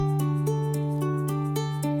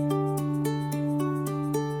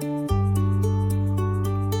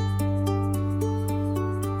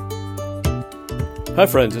Hi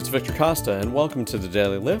friends, it's Victor Costa and welcome to the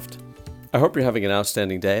Daily Lift. I hope you're having an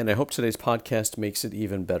outstanding day and I hope today's podcast makes it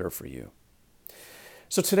even better for you.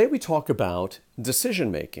 So today we talk about decision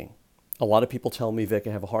making. A lot of people tell me, Vic,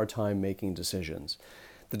 I have a hard time making decisions.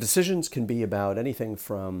 The decisions can be about anything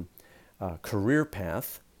from career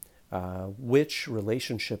path, which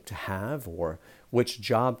relationship to have or which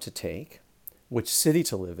job to take, which city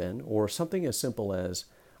to live in, or something as simple as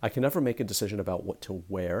I can never make a decision about what to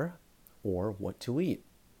wear or what to eat.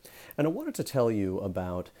 And I wanted to tell you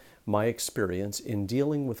about my experience in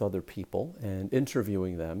dealing with other people and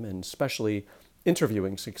interviewing them, and especially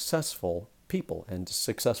interviewing successful people and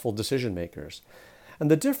successful decision makers.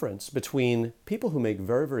 And the difference between people who make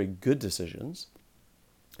very, very good decisions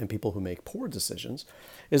and people who make poor decisions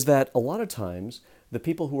is that a lot of times the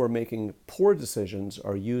people who are making poor decisions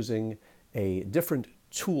are using a different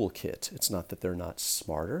toolkit. It's not that they're not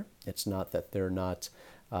smarter. It's not that they're not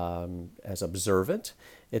as observant.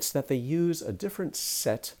 It's that they use a different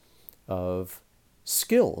set of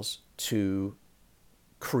skills to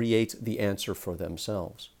create the answer for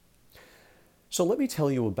themselves. So let me tell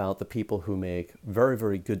you about the people who make very,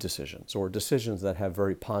 very good decisions or decisions that have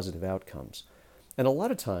very positive outcomes. And a lot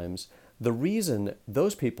of times, the reason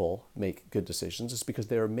those people make good decisions is because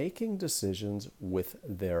they are making decisions with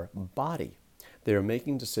their body. They are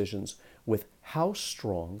making decisions with how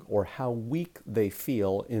strong or how weak they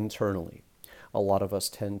feel internally. A lot of us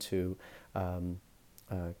tend to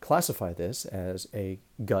classify this as a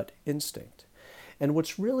gut instinct. And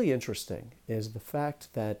what's really interesting is the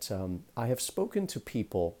fact that I have spoken to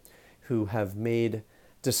people who have made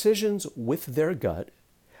decisions with their gut,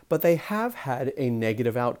 but they have had a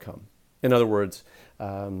negative outcome. In other words,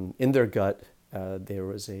 in their gut, there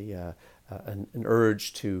was an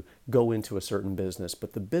urge to go into a certain business,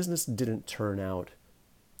 but the business didn't turn out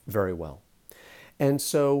very well. And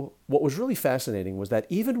so what was really fascinating was that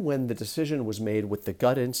even when the decision was made with the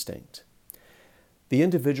gut instinct, the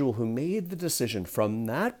individual who made the decision from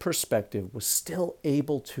that perspective was still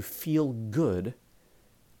able to feel good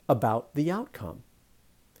about the outcome.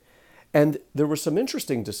 And there were some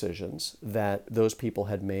interesting decisions that those people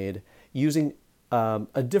had made using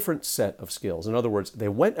a different set of skills. In other words, they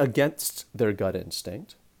went against their gut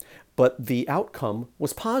instinct, but the outcome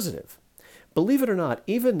was positive. Believe it or not,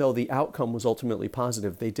 even though the outcome was ultimately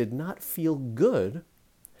positive, they did not feel good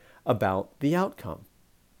about the outcome.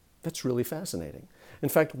 That's really fascinating. In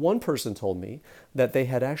fact, one person told me that they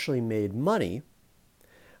had actually made money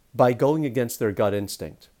by going against their gut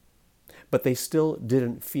instinct, but they still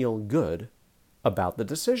didn't feel good about the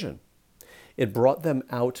decision. It brought them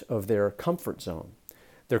out of their comfort zone.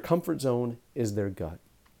 Their comfort zone is their gut.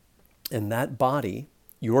 And that body,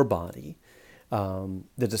 your body,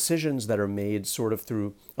 the decisions that are made sort of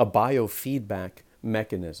through a biofeedback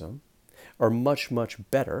mechanism are much, much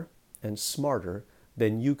better and smarter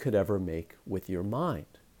than you could ever make with your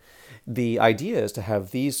mind. The idea is to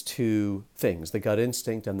have these two things, the gut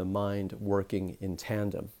instinct and the mind, working in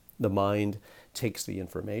tandem. The mind takes the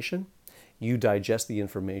information, you digest the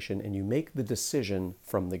information, and you make the decision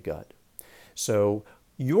from the gut. So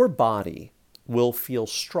your body will feel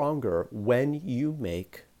stronger when you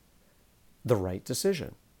make the right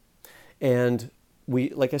decision. And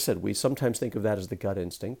like I said, we sometimes think of that as the gut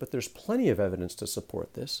instinct, but there's plenty of evidence to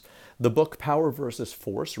support this. The book Power versus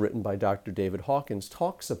Force, written by Dr. David Hawkins,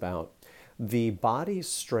 talks about the body's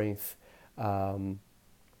strength in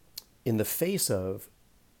the face of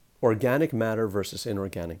organic matter versus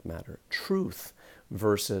inorganic matter, truth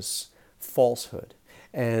versus falsehood.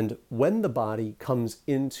 And when the body comes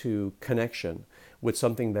into connection with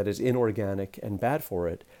something that is inorganic and bad for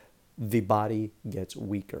it, the body gets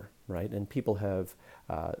weaker, right? And people have,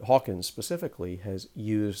 Hawkins specifically has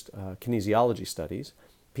used kinesiology studies,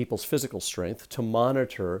 people's physical strength, to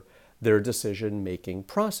monitor their decision-making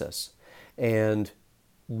process. And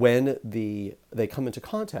when they come into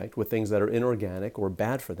contact with things that are inorganic or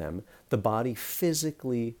bad for them, the body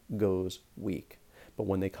physically goes weak. But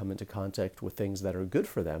when they come into contact with things that are good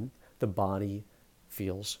for them, the body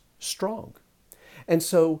feels strong. And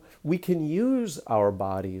so we can use our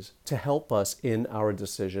bodies to help us in our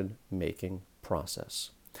decision-making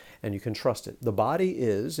process. And you can trust it. The body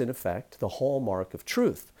is, in effect, the hallmark of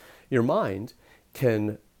truth. Your mind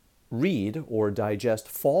can read or digest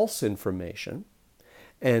false information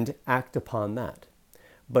and act upon that.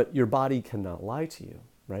 But your body cannot lie to you,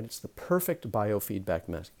 right? It's the perfect biofeedback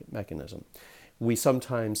mechanism. We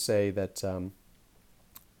sometimes say that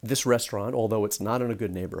this restaurant, although it's not in a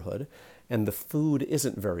good neighborhood and the food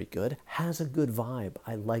isn't very good, has a good vibe.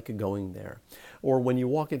 I like going there. Or when you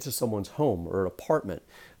walk into someone's home or apartment,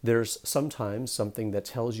 there's sometimes something that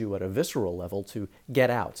tells you at a visceral level to get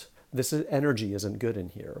out. Energy isn't good in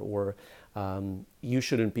here, or you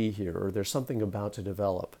shouldn't be here, or there's something about to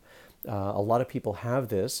develop. A lot of people have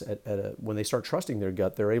this when they start trusting their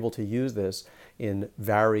gut, they're able to use this in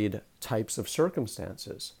varied types of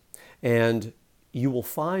circumstances. And you will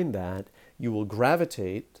find that you will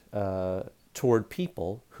gravitate toward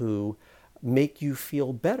people who make you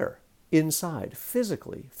feel better inside,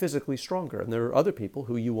 physically stronger. And there are other people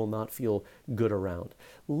who you will not feel good around.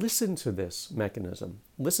 Listen to this mechanism.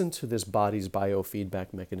 Listen to this body's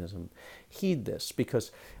biofeedback mechanism. Heed this,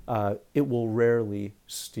 because it will rarely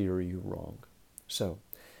steer you wrong. So,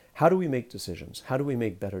 how do we make decisions? How do we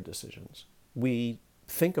make better decisions? We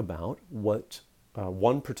think about what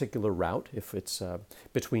one particular route, if it's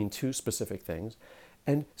between two specific things,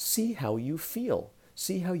 and see how you feel.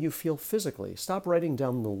 See how you feel physically. Stop writing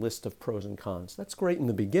down the list of pros and cons. That's great in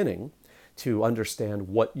the beginning to understand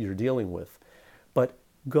what you're dealing with, but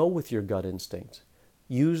go with your gut instinct.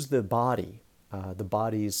 Use the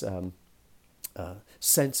body's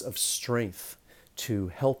sense of strength to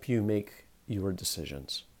help you make your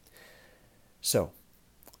decisions. So,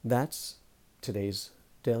 that's today's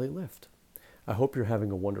Daily Lift. I hope you're having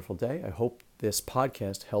a wonderful day. I hope this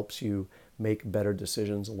podcast helps you make better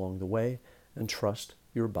decisions along the way, and trust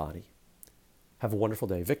your body. Have a wonderful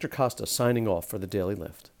day. Victor Costa signing off for the Daily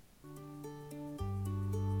Lift.